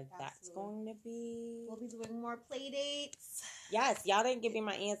and where that's going to be. We'll be doing more play dates. Yes, y'all didn't give me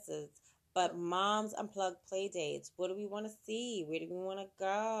my answers, but Moms Unplugged play dates. What do we want to see? Where do we want to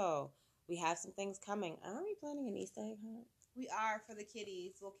go? We have some things coming. Aren't we planning an Easter egg hunt? We are for the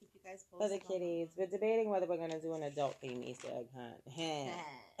kiddies. We'll keep you guys posted. For the kiddies. We're debating whether we're going to do an adult themed Easter egg hunt.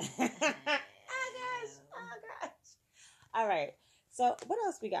 Oh gosh. All right. So what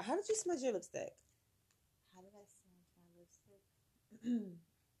else we got? How did you smudge your lipstick? How did I smudge my lipstick?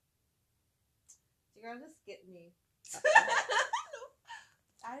 You're going to skip me.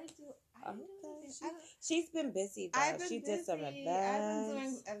 I didn't do. She's been busy though. She did some events. I've been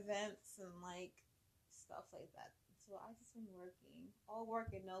doing events and like stuff like that. So I've just been working. All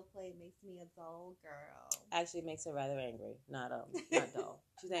work and no play makes me a dull girl. Actually, makes her rather angry. Not dull.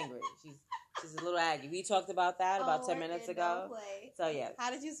 She's angry. She's a little aggy. We talked about that about 10 minutes ago. No play. So yeah.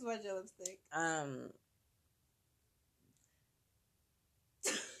 How did you smudge your lipstick?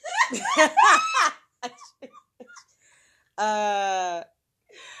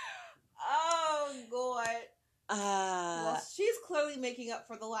 Oh God. Well, she's clearly making up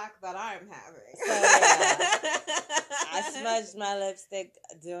for the lack that I'm having. So yeah, I smudged my lipstick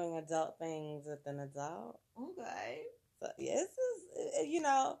doing adult things with an adult. Okay. So yeah, this is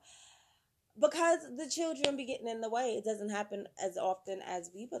because the children be getting in the way. It doesn't happen as often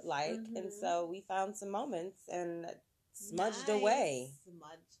as we would like, and so we found some moments and smudged away.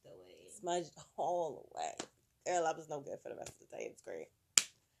 Smudged all away. Girl, I was no good for the rest of the day. It's great.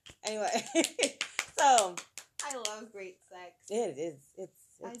 Anyway, so I love great sex. It is.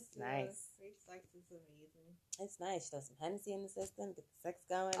 It's nice. Great sex is amazing. It's nice. Throw some Hennessy in the system, get the sex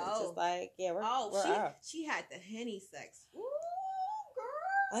going. It's just like, yeah, we're out. She had the Henny sex. Ooh,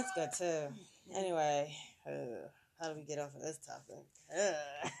 girl. That's good too. Anyway, how do we get off of this topic?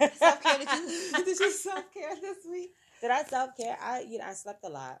 Self-care. Did you self-care this week? Did I self-care? I slept a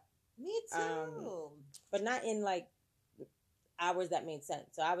lot. Me too. But not in like hours that made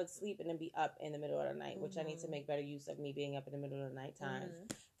sense. So I would sleep and then be up in the middle of the night, which I need to make better use of me being up in the middle of the night time.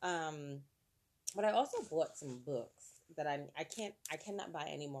 But I also bought some books that I cannot buy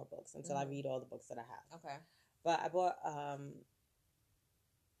any more books until I read all the books that I have. Okay. But I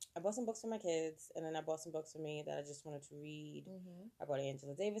bought some books for my kids, and then I bought some books for me that I just wanted to read. I bought an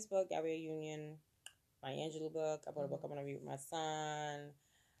Angela Davis book, Gabrielle Union, my Angelou book. I bought a book I'm going to read with my son.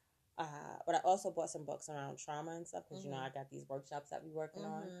 But I also bought some books around trauma and stuff because, I got these workshops that we're working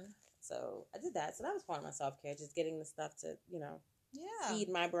on. So I did that. So that was part of my self-care, just getting the stuff to, feed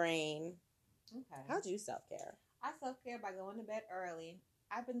my brain. Okay. How'd you self-care? I self-care by going to bed early.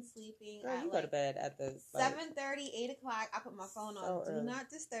 I've been sleeping Girl, at you go to bed at the 7:30, 8 o'clock. I put my phone on Do Not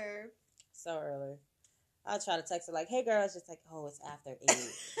Disturb. So early. I'll try to text her like, hey, girl. It's just like, oh, it's after 8.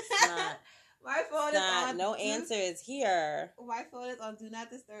 It's not. My phone is on. No answer is here. My phone is on Do Not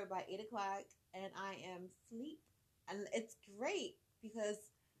Disturb by 8 o'clock, and I am asleep. And it's great because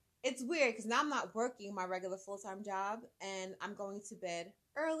it's weird because now I'm not working my regular full-time job, and I'm going to bed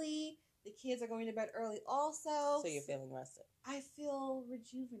early. The kids are going to bed early also. So you're feeling rested. I feel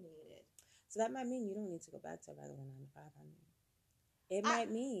rejuvenated. So that might mean you don't need to go back to a regular 9 to 5, honey. It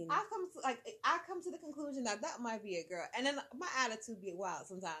might mean I come to the conclusion that might be a girl, and then my attitude be wild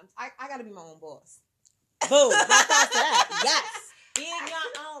sometimes. I gotta be my own boss. Boom! My thoughts to that. Yes, being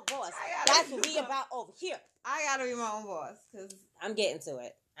your own boss. That's what we about over here. I gotta be my own boss because I'm getting to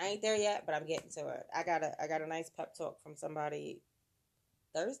it. I ain't there yet, but I'm getting to it. I got a nice pep talk from somebody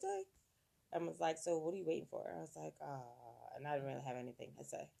Thursday, and was like, "So what are you waiting for?" I was like, and I didn't really have anything to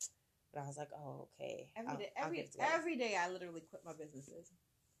say. But I was like, oh, okay. Every day I literally quit my businesses.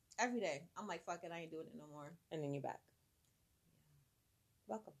 Every day. I'm like, fuck it, I ain't doing it no more. And then you're back.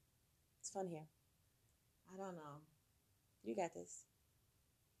 Welcome. It's fun here. I don't know. You got this.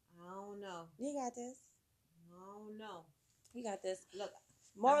 I don't know. You got this. I don't know. You got this. Look.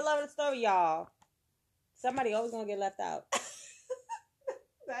 Moral of the story, y'all. Somebody always gonna get left out.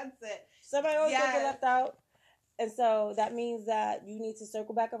 That's it. Somebody always gonna get left out. And so that means that you need to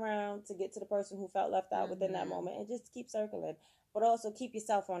circle back around to get to the person who felt left out within that moment, and just keep circling. But also keep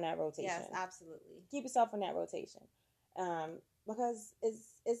yourself on that rotation. Yes, absolutely. Keep yourself on that rotation. Because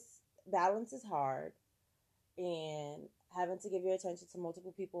it's balance is hard, and having to give your attention to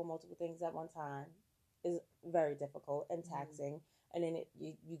multiple people, multiple things at one time is very difficult and taxing. And then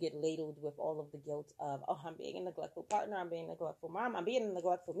you get ladled with all of the guilt of, oh, I'm being a neglectful partner, I'm being a neglectful mom, I'm being a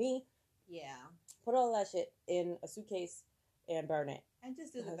neglectful me. Yeah. Put all that shit in a suitcase and burn it. And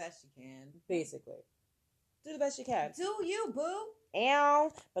just do the best you can. Basically. Do the best you can. Do you, boo?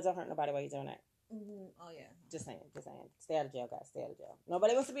 Ow. But don't hurt nobody while you're doing that. Mm-hmm. Oh, yeah. Just saying. Stay out of jail, guys. Stay out of jail.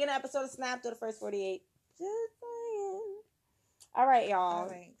 Nobody wants to be in an episode of Snap through the first 48. Just saying. All right, y'all. All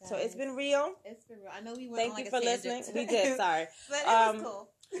right, so it's been real. It's been real. I know we went Thank on like you for listening. Tangent. We did. Sorry. But it was cool.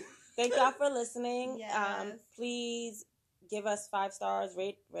 Thank y'all for listening. Yes. Please give us 5 stars.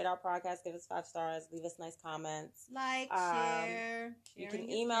 Rate our podcast. Give us 5 stars. Leave us nice comments. Like, share. You can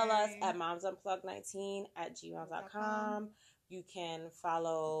email us at momsunplug19@gmail.com. You can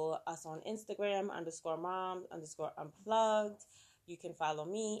follow us on Instagram _moms_unplugged. You can follow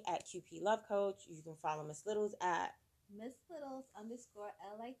me at QP Love Coach. You can follow Miss Littles at Miss Littles _LITTLEZ.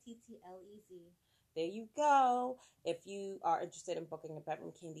 There you go. If you are interested in booking a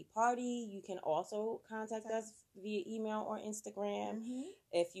bedroom candy party, you can also contact us via email or Instagram. Mm-hmm.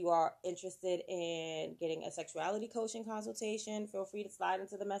 If you are interested in getting a sexuality coaching consultation, feel free to slide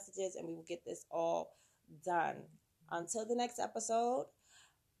into the messages and we will get this all done. Until the next episode,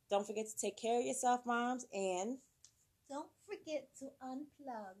 don't forget to take care of yourself, moms, and don't forget to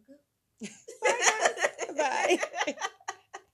unplug. Bye. Bye.